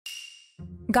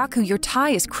Gaku, your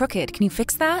tie is crooked. Can you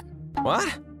fix that?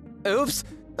 What? Oops.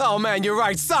 Oh man, you're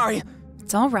right, sorry.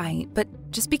 It's all right, but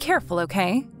just be careful,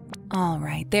 okay? All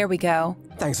right, there we go.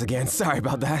 Thanks again, sorry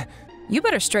about that. You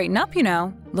better straighten up, you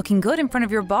know. Looking good in front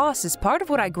of your boss is part of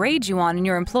what I grade you on in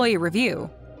your employee review.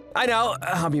 I know,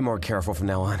 I'll be more careful from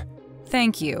now on.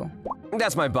 Thank you.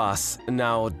 That's my boss,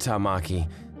 Nao Tamaki.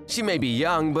 She may be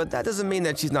young, but that doesn't mean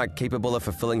that she's not capable of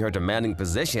fulfilling her demanding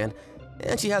position.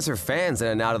 And she has her fans in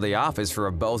and out of the office for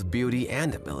both beauty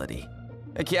and ability.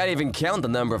 I can't even count the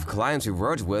number of clients we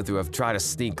worked with who have tried to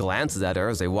sneak glances at her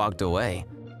as they walked away.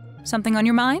 Something on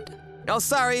your mind? Oh,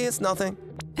 sorry, it's nothing.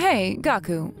 Hey,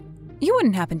 Gaku. You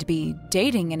wouldn't happen to be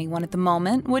dating anyone at the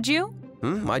moment, would you?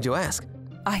 Why'd you ask?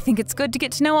 I think it's good to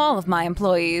get to know all of my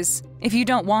employees. If you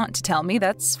don't want to tell me,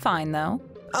 that's fine, though.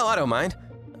 Oh, I don't mind.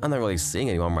 I'm not really seeing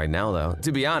anyone right now, though.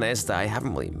 To be honest, I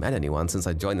haven't really met anyone since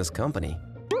I joined this company.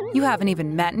 You haven't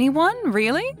even met anyone,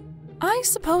 really? I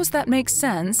suppose that makes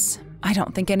sense. I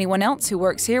don't think anyone else who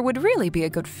works here would really be a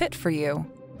good fit for you.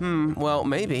 Well,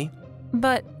 maybe.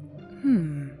 But,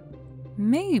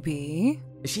 maybe…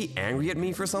 Is she angry at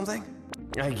me for something?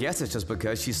 I guess it's just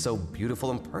because she's so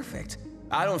beautiful and perfect.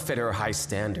 I don't fit her high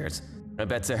standards. I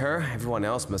bet to her, everyone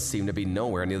else must seem to be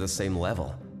nowhere near the same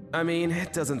level. I mean,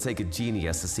 it doesn't take a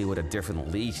genius to see what a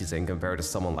different league she's in compared to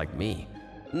someone like me.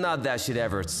 Not that she'd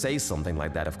ever say something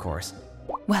like that, of course.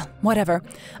 Well, whatever.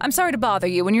 I'm sorry to bother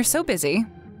you when you're so busy.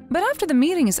 But after the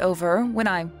meeting is over, when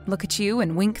I look at you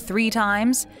and wink 3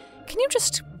 times, can you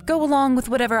just go along with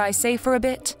whatever I say for a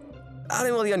bit? I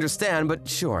didn't really understand, but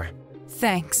sure.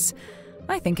 Thanks.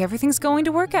 I think everything's going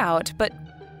to work out, but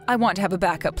I want to have a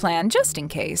backup plan just in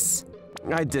case.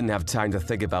 I didn't have time to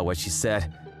think about what she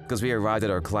said, because we arrived at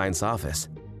our client's office.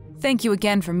 Thank you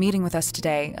again for meeting with us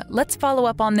today. Let's follow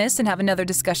up on this and have another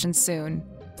discussion soon.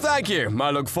 Thank you.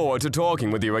 I look forward to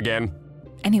talking with you again.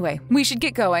 Anyway, we should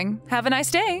get going. Have a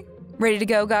nice day. Ready to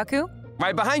go, Gaku?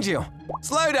 Right behind you.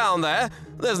 Slow down there.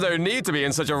 There's no need to be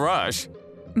in such a rush.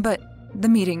 But the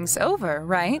meeting's over,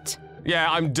 right? Yeah,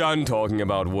 I'm done talking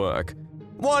about work.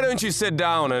 Why don't you sit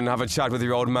down and have a chat with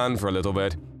your old man for a little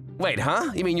bit? Wait,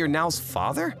 huh? You mean you're Nao's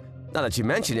father? Now that you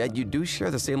mention it, you do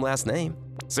share the same last name.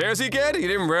 Seriously, kid? You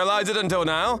didn't realize it until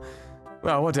now?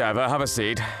 Well, whatever. Have a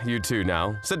seat. You too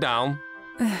now. Sit down.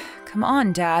 Come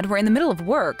on, Dad. We're in the middle of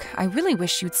work. I really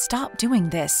wish you'd stop doing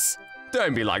this.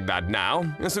 Don't be like that now.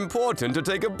 It's important to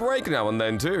take a break now and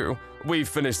then, too. We've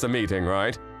finished the meeting,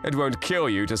 right? It won't kill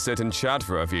you to sit and chat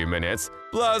for a few minutes.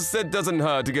 Plus, it doesn't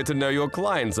hurt to get to know your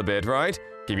clients a bit, right?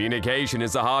 Communication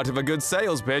is the heart of a good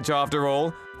sales pitch, after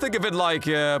all. Think of it like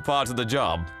part of the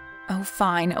job. Oh,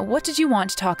 fine. What did you want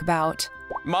to talk about?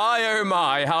 My oh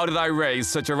my, how did I raise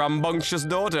such a rambunctious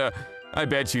daughter? I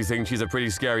bet you think she's a pretty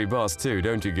scary boss too,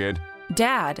 don't you, kid?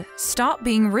 Dad, stop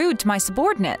being rude to my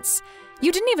subordinates.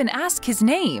 You didn't even ask his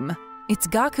name. It's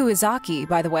Gaku Izaki,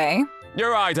 by the way.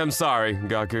 You're right, I'm sorry,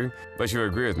 Gaku. But you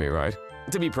agree with me, right?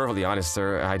 To be perfectly honest,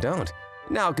 sir, I don't.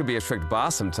 Now could be a strict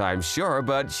boss sometimes, sure,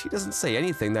 but she doesn't say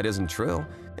anything that isn't true.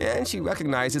 And she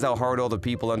recognizes how hard all the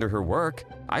people under her work.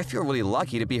 I feel really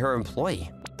lucky to be her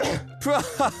employee.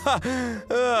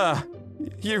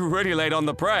 You really laid on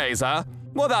the praise, huh?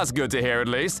 Well, that's good to hear at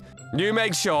least. You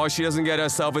make sure she doesn't get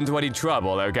herself into any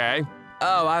trouble, okay?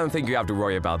 Oh, I don't think you have to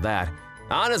worry about that.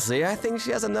 Honestly, I think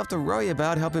she has enough to worry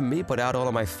about helping me put out all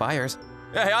of my fires.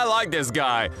 Hey, I like this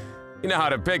guy. You know how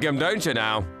to pick him, don't you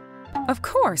now? Of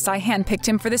course, I handpicked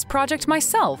him for this project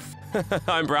myself.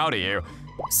 I'm proud of you.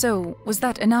 So, was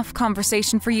that enough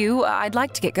conversation for you? I'd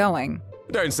like to get going.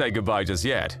 Don't say goodbye just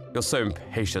yet. You're so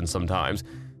impatient sometimes.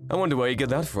 I wonder where you get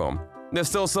that from. There's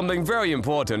still something very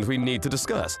important we need to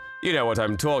discuss. You know what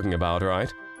I'm talking about,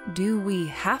 right? Do we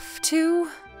have to?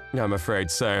 I'm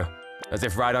afraid so. As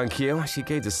if right on cue, she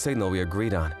gave the signal we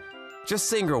agreed on. Just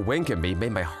seeing her wink at me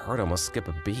made my heart almost skip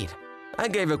a beat. I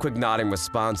gave a quick nodding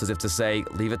response as if to say,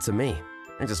 leave it to me.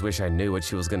 I just wish I knew what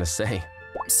she was gonna say.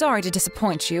 Sorry to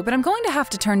disappoint you, but I'm going to have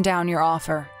to turn down your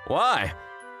offer. Why?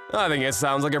 I think it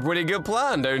sounds like a pretty good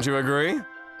plan, don't you agree?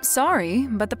 Sorry,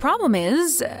 but the problem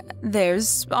is,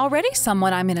 there's already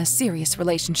someone I'm in a serious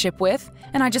relationship with,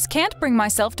 and I just can't bring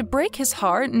myself to break his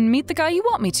heart and meet the guy you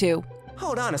want me to.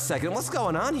 Hold on a second, what's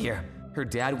going on here? Her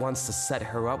dad wants to set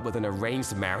her up with an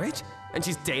arranged marriage? And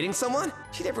she's dating someone?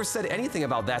 She never said anything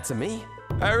about that to me.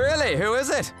 Oh really? Who is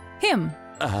it? Him.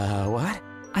 What?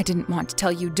 I didn't want to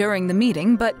tell you during the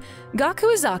meeting, but Gaku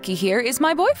Izaki here is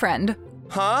my boyfriend.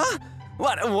 Huh?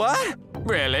 What?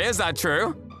 Really? Is that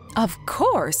true? Of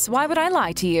course. Why would I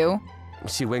lie to you?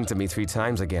 She winked at me 3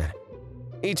 times again.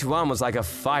 Each one was like a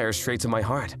fire straight to my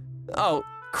heart. Oh,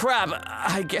 crap.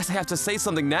 I guess I have to say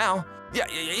something now.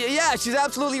 Yeah, she's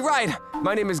absolutely right.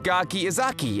 My name is Gaki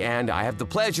Izaki, and I have the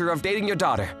pleasure of dating your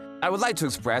daughter. I would like to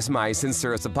express my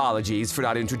sincerest apologies for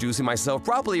not introducing myself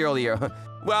properly earlier.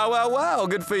 Well,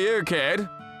 good for you, kid.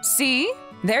 See?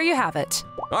 There you have it.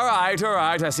 All right,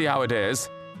 I see how it is.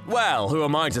 Well, who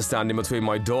am I to stand in between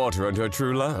my daughter and her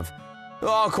true love?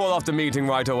 I'll call off the meeting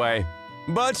right away.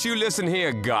 But you listen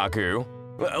here, Gaku.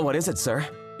 What is it, sir?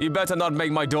 You better not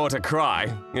make my daughter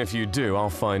cry. If you do, I'll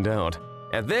find out.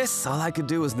 At this, all I could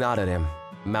do was nod at him,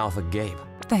 mouth agape.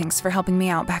 Thanks for helping me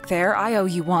out back there. I owe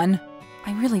you one.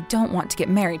 I really don't want to get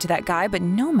married to that guy, but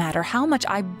no matter how much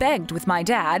I begged with my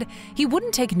dad, he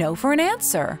wouldn't take no for an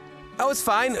answer. Oh, it's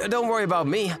fine. Don't worry about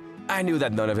me. I knew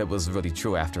that none of it was really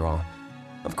true after all.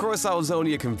 Of course, I was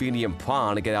only a convenient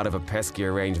pawn to get out of a pesky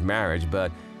arranged marriage,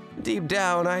 but deep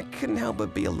down, I couldn't help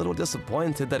but be a little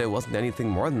disappointed that it wasn't anything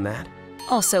more than that.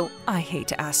 Also, I hate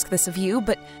to ask this of you,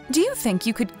 but do you think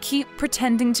you could keep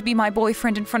pretending to be my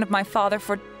boyfriend in front of my father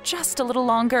for just a little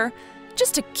longer?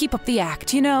 Just to keep up the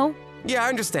act, you know? Yeah, I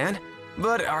understand.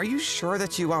 But are you sure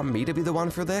that you want me to be the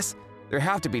one for this? There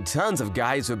have to be tons of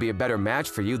guys who would be a better match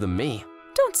for you than me.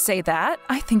 Don't say that.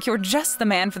 I think you're just the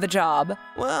man for the job.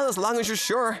 Well, as long as you're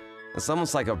sure. It's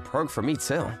almost like a perk for me,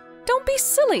 too. Don't be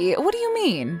silly. What do you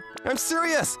mean? I'm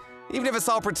serious. Even if it's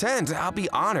all pretend, I'll be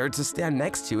honored to stand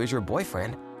next to you as your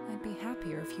boyfriend. I'd be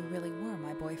happier if you really were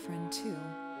my boyfriend, too.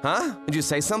 Huh? Did you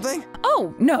say something?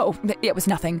 Oh, no. It was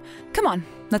nothing. Come on.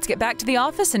 Let's get back to the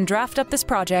office and draft up this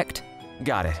project.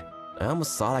 Got it. I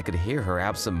almost thought I could hear her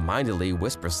absent-mindedly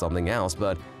whisper something else,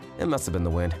 but it must have been the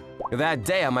wind. That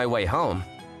day on my way home.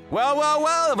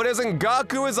 Well, if it isn't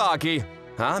Gaku Izaki.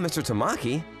 Huh, Mr.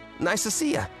 Tamaki? Nice to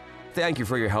see ya. Thank you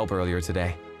for your help earlier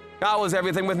today. How was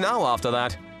everything with Nao after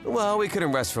that? Well, we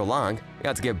couldn't rest for long.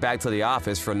 Got to get back to the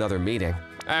office for another meeting.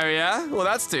 Oh yeah? Well,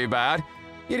 that's too bad.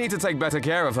 You need to take better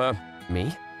care of her.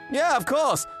 Me? Yeah, of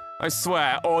course. I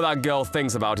swear, all that girl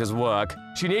thinks about is work.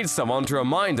 She needs someone to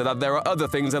remind her that there are other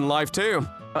things in life too.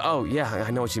 Oh, yeah, I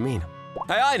know what you mean.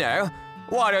 Hey, I know.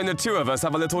 Why don't the two of us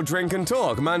have a little drink and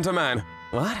talk, man to man?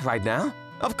 What, right now?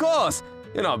 Of course.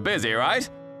 You're not busy, right?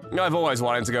 I've always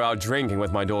wanted to go out drinking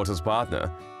with my daughter's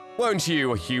partner. Won't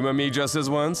you humor me just as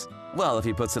once? Well, if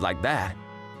he puts it like that,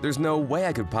 there's no way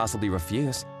I could possibly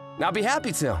refuse. I'll be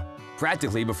happy to.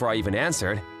 Practically before I even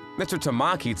answered, Mr.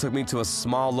 Tamaki took me to a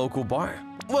small local bar.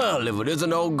 Well, if it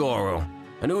isn't old Goro,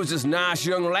 and who's this nice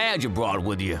young lad you brought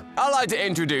with you? I'd like to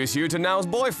introduce you to Nao's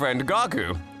boyfriend,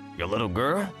 Gaku. Your little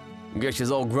girl? Guess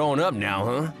she's all grown up now,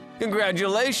 huh?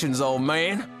 Congratulations, old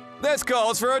man. This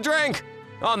calls for a drink.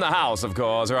 On the house, of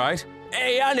course, right?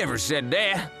 Hey, I never said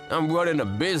that. I'm running a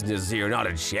business here, not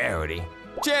a charity.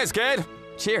 Cheers, kid.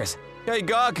 Cheers. Hey,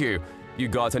 Gaku, you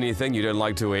got anything you didn't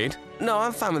like to eat? No,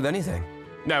 I'm fine with anything.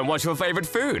 Then what's your favorite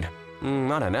food?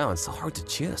 I don't know, it's so hard to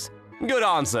choose. Good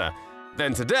answer.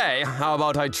 Then today, how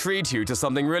about I treat you to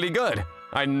something really good?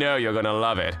 I know you're gonna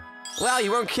love it. Well,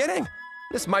 you weren't kidding.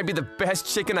 This might be the best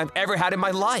chicken I've ever had in my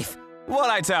life.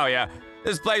 What'd I tell ya?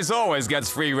 This place always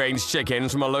gets free-range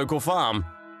chickens from a local farm.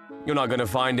 You're not gonna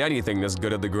find anything this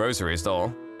good at the grocery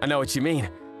store. I know what you mean.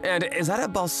 And is that a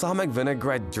balsamic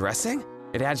vinaigrette dressing?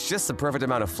 It adds just the perfect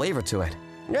amount of flavor to it.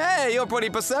 Hey, you're pretty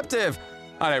perceptive.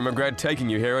 I don't regret taking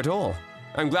you here at all.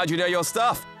 I'm glad you know your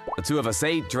stuff. The two of us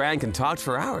ate, drank, and talked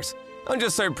for hours. I'm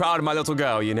just so proud of my little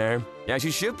girl, you know. Yeah,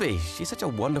 she should be. She's such a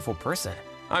wonderful person.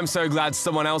 I'm so glad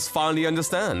someone else finally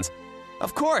understands.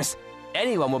 Of course,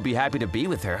 anyone would be happy to be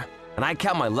with her, and I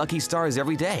count my lucky stars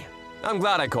every day. I'm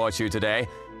glad I caught you today.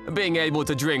 Being able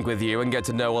to drink with you and get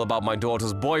to know all about my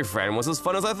daughter's boyfriend was as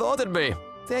fun as I thought it'd be.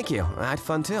 Thank you, I had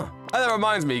fun too. And that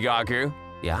reminds me, Gaku.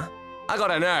 Yeah? I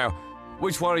gotta know,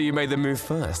 which one of you made the move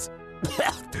first?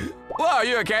 Whoa, are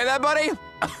you okay there, buddy?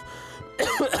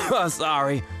 Oh,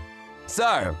 sorry.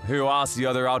 So, who asked the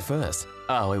other out first?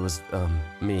 Oh, it was,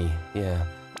 me, yeah.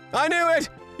 I knew it!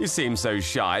 You seem so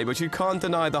shy, but you can't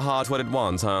deny the heart what it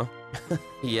wants, huh?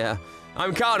 Yeah.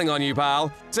 I'm counting on you,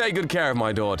 pal. Take good care of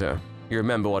my daughter. You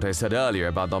remember what I said earlier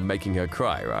about not making her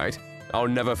cry, right? I'll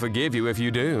never forgive you if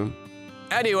you do.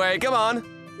 Anyway, come on.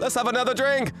 Let's have another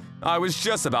drink. I was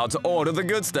just about to order the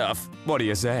good stuff. What do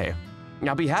you say?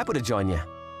 I'll be happy to join you.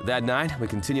 That night, we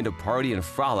continued to party and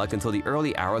frolic until the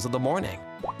early hours of the morning.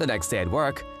 The next day at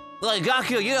work. Hey,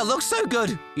 Gaku, you don't look so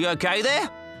good. You okay there?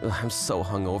 I'm so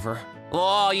hungover.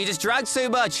 Oh, you just drank too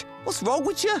much. What's wrong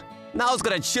with you? Nao's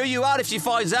gonna chew you out if she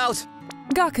finds out.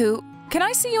 Gaku, can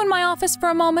I see you in my office for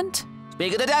a moment?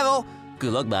 Speak of the devil.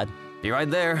 Good luck, bud. Be right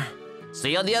there.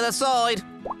 See you on the other side.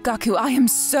 Gaku, I am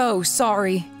so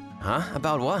sorry. Huh?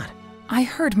 About what? I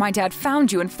heard my dad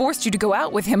found you and forced you to go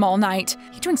out with him all night.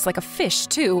 He drinks like a fish,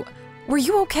 too. Were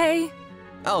you okay?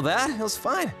 Oh, that? It was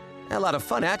fine. Had a lot of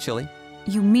fun, actually.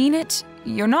 You mean it?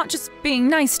 You're not just being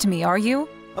nice to me, are you?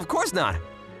 Of course not.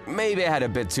 Maybe I had a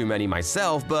bit too many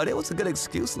myself, but it was a good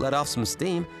excuse to let off some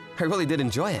steam. I really did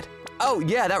enjoy it. Oh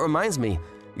yeah, that reminds me.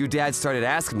 Your dad started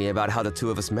asking me about how the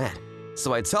two of us met.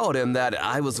 So I told him that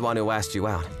I was the one who asked you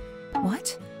out.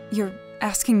 What? You're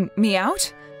asking me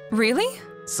out? Really?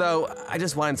 So I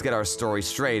just wanted to get our story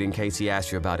straight in case he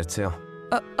asked you about it too.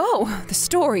 Oh, the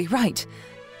story, right.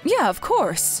 Yeah, of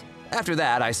course. After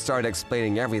that, I started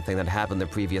explaining everything that happened the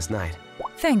previous night.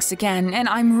 Thanks again, and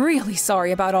I'm really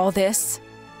sorry about all this.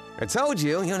 I told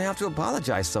you, you don't have to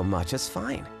apologize so much, it's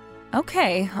fine.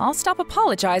 Okay, I'll stop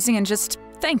apologizing and just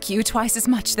thank you twice as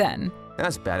much then.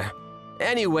 That's better.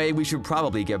 Anyway, we should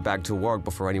probably get back to work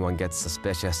before anyone gets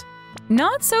suspicious.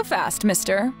 Not so fast,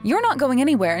 mister. You're not going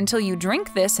anywhere until you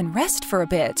drink this and rest for a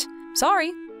bit.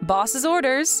 Sorry, boss's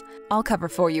orders. I'll cover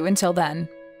for you until then.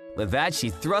 With that, she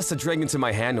thrust a drink into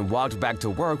my hand and walked back to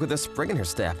work with a spring in her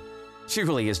step. She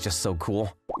really is just so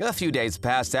cool. A few days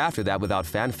passed after that without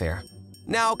fanfare.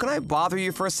 Now, can I bother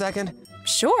you for a second?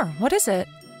 Sure, what is it?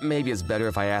 Maybe it's better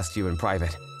if I asked you in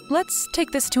private. Let's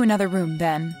take this to another room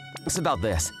then. It's about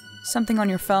this. Something on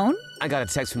your phone? I got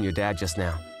a text from your dad just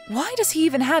now. Why does he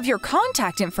even have your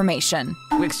contact information?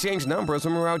 We exchanged numbers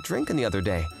when we were out drinking the other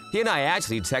day. He and I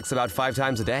actually text about 5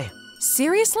 times a day.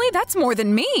 Seriously? That's more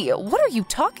than me. What are you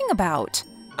talking about?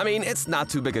 I mean, it's not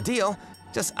too big a deal.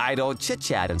 Just idle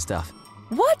chit-chat and stuff.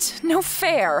 What? No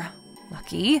fair.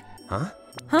 Lucky. Huh?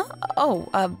 Huh?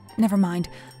 Oh, never mind.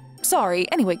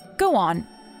 Sorry. Anyway, go on.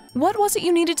 What was it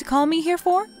you needed to call me here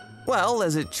for? Well,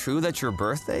 is it true that your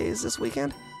birthday is this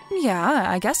weekend?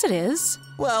 Yeah, I guess it is.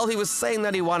 Well, he was saying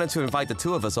that he wanted to invite the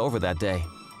two of us over that day.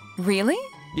 Really?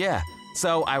 Yeah,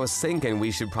 so I was thinking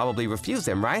we should probably refuse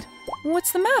him, right?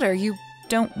 What's the matter? You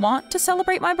don't want to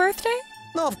celebrate my birthday?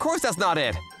 No, of course that's not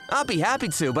it. I'll be happy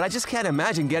to, but I just can't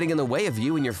imagine getting in the way of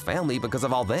you and your family because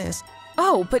of all this.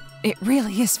 Oh, but it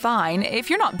really is fine. If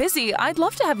you're not busy, I'd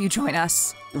love to have you join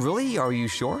us. Really? Are you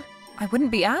sure? I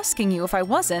wouldn't be asking you if I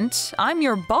wasn't. I'm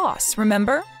your boss,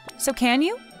 remember? So can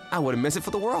you? I wouldn't miss it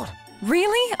for the world.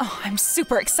 Really? Oh, I'm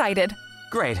super excited.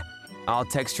 Great. I'll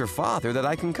text your father that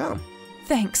I can come.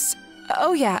 Thanks.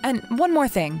 Oh yeah, and one more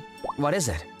thing. What is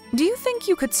it? Do you think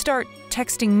you could start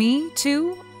texting me,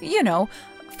 too? You know,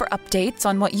 for updates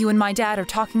on what you and my dad are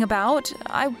talking about.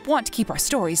 I want to keep our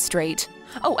stories straight.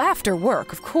 Oh, after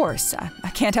work, of course. I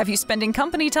can't have you spending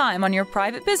company time on your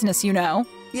private business, you know.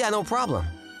 Yeah, no problem.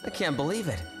 I can't believe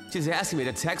it. She's asking me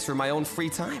to text her in my own free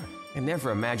time. I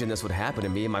never imagined this would happen to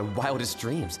me in my wildest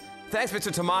dreams. Thanks, Mr.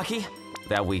 Tamaki.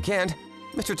 That weekend,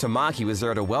 Mr. Tamaki was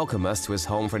there to welcome us to his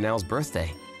home for Nell's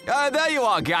birthday. There you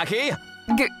are, Gaki!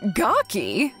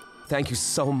 Gaki? Thank you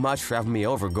so much for having me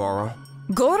over, Goro.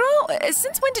 Goro?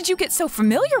 Since when did you get so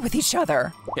familiar with each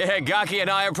other? Yeah, Gaki and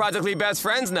I are practically best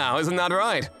friends now, isn't that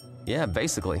right? Yeah,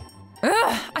 basically.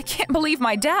 Ugh, I can't believe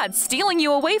my dad's stealing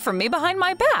you away from me behind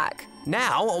my back.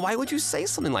 Now, why would you say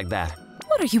something like that?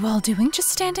 What are you all doing just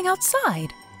standing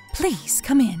outside? Please,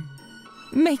 come in.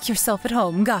 Make yourself at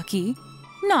home, Gaki.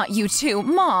 Not you two.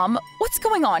 Mom, what's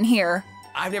going on here?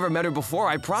 I've never met her before,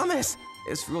 I promise.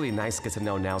 It's really nice to get to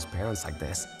know Nao's parents like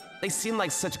this. They seem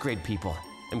like such great people.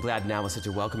 I'm glad Nao is such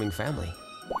a welcoming family.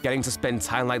 Getting to spend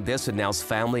time like this with Nao's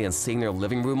family and seeing their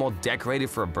living room all decorated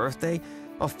for a birthday,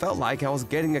 I felt like I was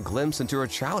getting a glimpse into her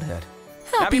childhood.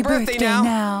 Happy birthday,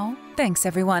 Nao. Thanks,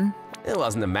 everyone. It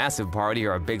wasn't a massive party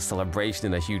or a big celebration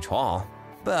in a huge hall,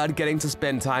 but getting to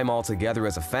spend time all together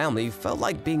as a family felt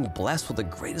like being blessed with the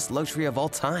greatest luxury of all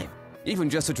time. Even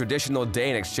just a traditional day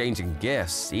in exchanging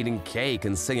gifts, eating cake,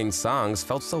 and singing songs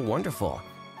felt so wonderful.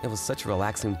 It was such a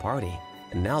relaxing party,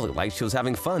 and Nao looked like she was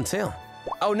having fun too.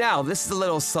 Oh, now this is a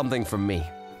little something from me.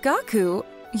 Gaku,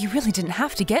 you really didn't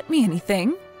have to get me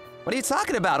anything. What are you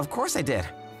talking about? Of course I did.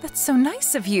 That's so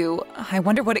nice of you. I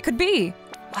wonder what it could be.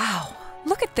 Wow,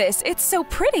 look at this. It's so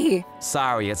pretty.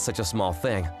 Sorry, it's such a small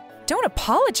thing. Don't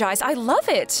apologize. I love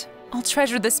it. I'll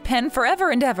treasure this pen forever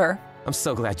and ever. I'm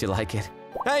so glad you like it.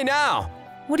 Hey, Nao!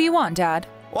 What do you want, Dad?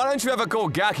 Why don't you ever call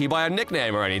Gaki by a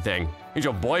nickname or anything? He's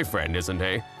your boyfriend, isn't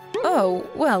he? Oh,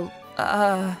 well,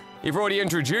 You've already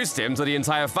introduced him to the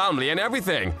entire family and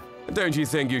everything. Don't you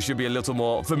think you should be a little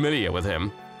more familiar with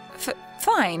him?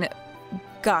 Fine.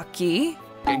 Gaki?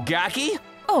 Gaki?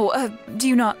 Oh, do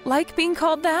you not like being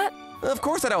called that? Of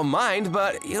course I don't mind,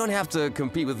 but you don't have to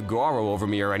compete with Goro over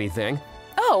me or anything.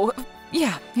 Oh,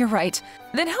 yeah, you're right.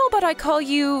 Then how about I call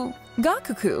you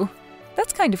Gakuku?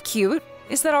 That's kind of cute.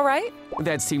 Is that all right?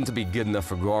 That seemed to be good enough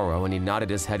for Goro, and he nodded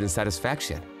his head in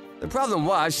satisfaction. The problem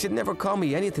was, she'd never call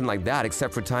me anything like that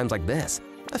except for times like this.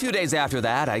 A few days after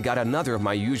that, I got another of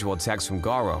my usual texts from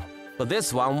Goro. But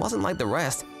this one wasn't like the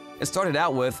rest. It started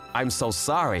out with, "I'm so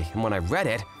sorry," and when I read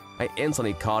it, I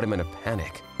instantly called him in a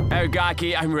panic. "Oh,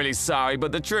 Gaki, I'm really sorry,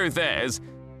 but the truth is..."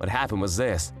 What happened was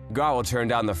this. Garo turned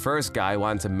down the first guy I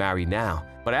wanted to marry now,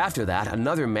 but after that,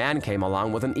 another man came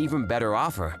along with an even better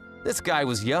offer. This guy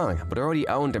was young, but already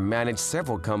owned and managed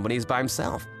several companies by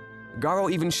himself.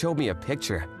 Garo even showed me a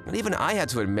picture, and even I had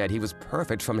to admit he was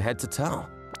perfect from head to toe.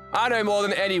 I know more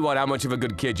than anyone how much of a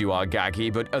good kid you are, Gaki,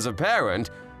 but as a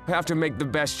parent, I have to make the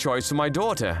best choice for my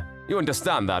daughter. You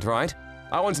understand that, right?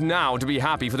 I want now to be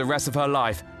happy for the rest of her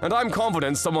life, and I'm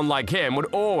confident someone like him would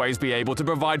always be able to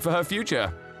provide for her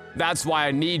future. That's why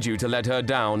I need you to let her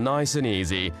down nice and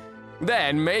easy.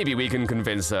 Then maybe we can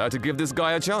convince her to give this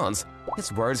guy a chance."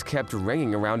 His words kept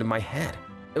ringing around in my head.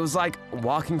 It was like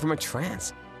walking from a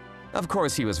trance. Of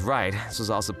course he was right, this was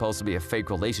all supposed to be a fake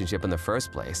relationship in the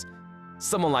first place.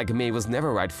 Someone like me was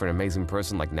never right for an amazing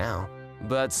person like now.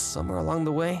 But somewhere along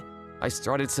the way, I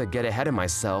started to get ahead of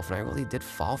myself and I really did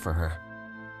fall for her.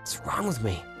 What's wrong with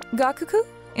me? Gakuku,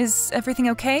 is everything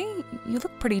okay? You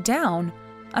look pretty down.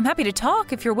 I'm happy to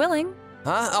talk if you're willing.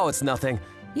 Huh? Oh, it's nothing.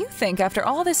 You think after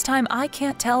all this time I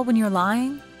can't tell when you're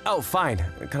lying? Oh, fine.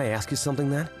 Can I ask you something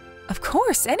then? Of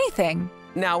course, anything.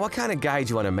 Now, what kind of guy do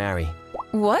you want to marry?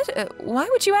 What? Why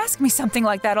would you ask me something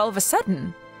like that all of a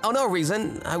sudden? Oh, no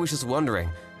reason. I was just wondering.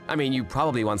 I mean, you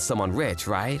probably want someone rich,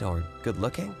 right? Or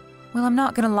good-looking? Well, I'm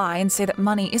not gonna lie and say that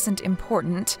money isn't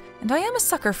important, and I am a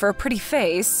sucker for a pretty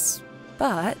face,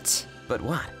 but... But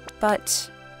what? But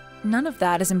none of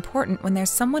that is important when there's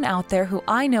someone out there who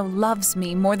I know loves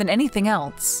me more than anything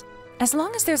else. As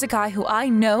long as there's a guy who I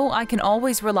know I can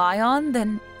always rely on,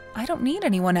 then I don't need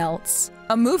anyone else.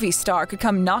 A movie star could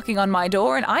come knocking on my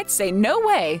door and I'd say no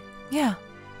way. Yeah,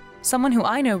 someone who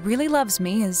I know really loves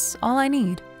me is all I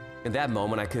need. In that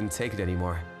moment, I couldn't take it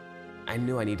anymore. I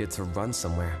knew I needed to run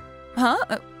somewhere. Huh?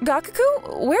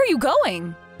 Gakuku, where are you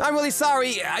going? I'm really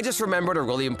sorry. I just remembered a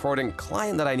really important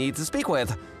client that I need to speak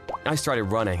with. I started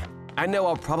running. I know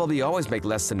I'll probably always make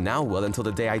less than now will until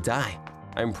the day I die.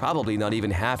 I'm probably not even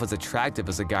half as attractive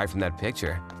as the guy from that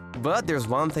picture. But there's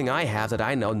one thing I have that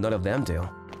I know none of them do.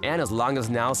 And as long as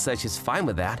Nao says she's fine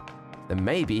with that, then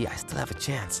maybe I still have a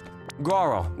chance.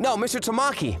 Goro. No, Mr.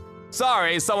 Tamaki.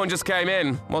 Sorry, someone just came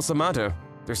in. What's the matter?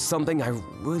 There's something I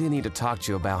really need to talk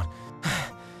to you about.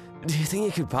 Do you think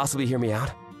you could possibly hear me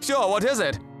out? Sure, what is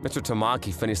it? Mr.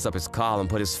 Tamaki finished up his call and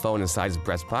put his phone inside his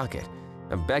breast pocket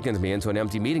and beckoned me into an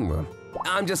empty meeting room.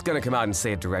 I'm just gonna come out and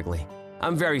say it directly.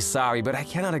 I'm very sorry, but I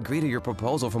cannot agree to your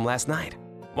proposal from last night.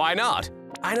 Why not?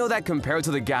 I know that compared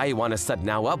to the guy you want to set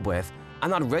Nao up with,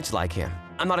 I'm not rich like him,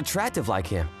 I'm not attractive like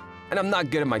him, and I'm not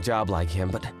good at my job like him,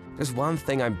 but there's one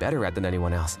thing I'm better at than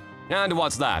anyone else. And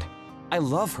what's that? I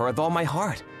love her with all my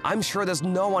heart. I'm sure there's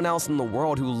no one else in the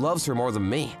world who loves her more than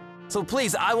me. So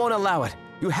please, I won't allow it.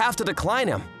 You have to decline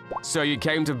him. So you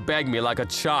came to beg me like a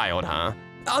child, huh?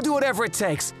 I'll do whatever it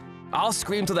takes. I'll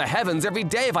scream to the heavens every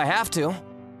day if I have to.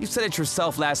 You said it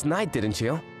yourself last night, didn't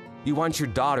you? You want your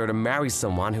daughter to marry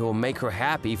someone who will make her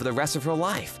happy for the rest of her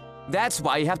life. That's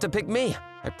why you have to pick me.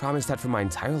 I promise that for my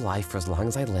entire life, for as long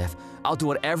as I live, I'll do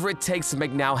whatever it takes to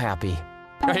make Nao happy.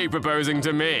 Are you proposing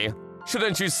to me?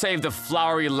 Shouldn't you save the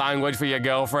flowery language for your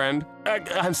girlfriend?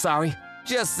 I'm sorry.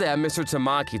 Just then, Mr.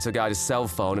 Tamaki took out his cell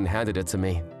phone and handed it to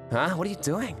me. Huh? What are you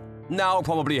doing? Nao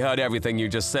probably heard everything you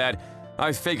just said.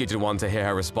 I figured you'd want to hear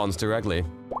her response directly.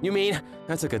 You mean?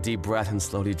 I took a deep breath and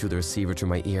slowly drew the receiver to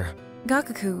my ear.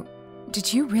 Gakuku,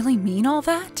 did you really mean all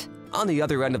that? On the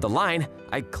other end of the line,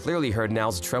 I clearly heard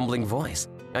Nao's trembling voice.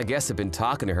 I guess he'd been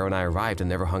talking to her when I arrived and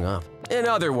never hung up. In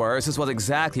other words, this was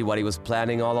exactly what he was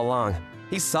planning all along.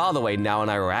 He saw the way Nao and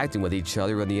I were acting with each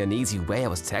other and the uneasy way I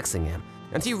was texting him,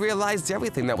 and he realized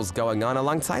everything that was going on a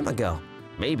long time ago,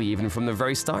 maybe even from the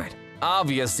very start.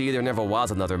 Obviously, there never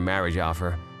was another marriage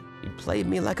offer. He played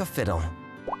me like a fiddle.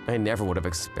 I never would have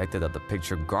expected that the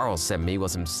picture Garl sent me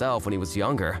was himself when he was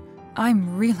younger.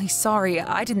 I'm really sorry.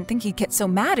 I didn't think he'd get so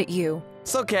mad at you.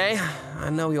 It's okay. I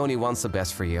know he only wants the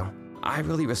best for you. I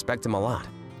really respect him a lot.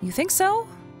 You think so?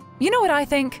 You know what I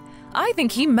think? I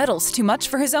think he meddles too much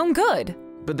for his own good.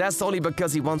 But that's only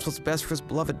because he wants what's best for his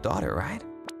beloved daughter, right?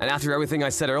 And after everything I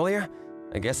said earlier,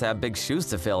 I guess I have big shoes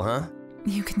to fill, huh?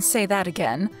 You can say that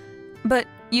again. But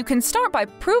you can start by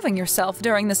proving yourself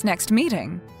during this next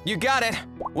meeting. You got it.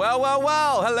 Well, well,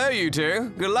 well. Hello, you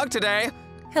two. Good luck today.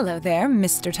 Hello there,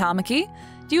 Mr. Tamaki.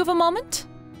 Do you have a moment?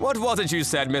 What was it you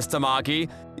said, Miss Tamaki?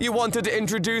 You wanted to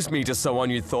introduce me to someone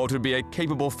you thought would be a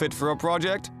capable fit for a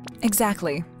project?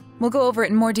 Exactly. We'll go over it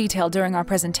in more detail during our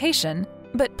presentation,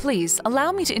 but please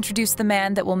allow me to introduce the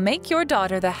man that will make your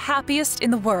daughter the happiest in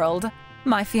the world.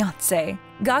 My fiancé,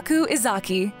 Gaku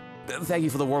Izaki. Thank you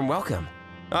for the warm welcome.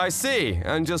 I see,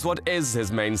 and just what is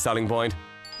his main selling point?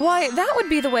 Why, that would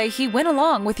be the way he went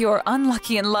along with your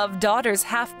unlucky-in-love daughter's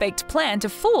half-baked plan to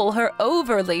fool her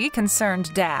overly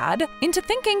concerned dad into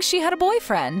thinking she had a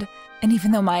boyfriend. And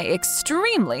even though my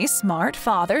extremely smart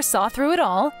father saw through it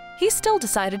all, he still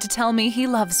decided to tell me he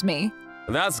loves me.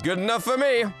 That's good enough for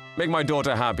me. Make my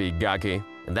daughter happy, Gaki.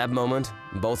 In that moment,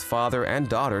 both father and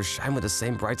daughter shine with the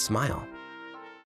same bright smile.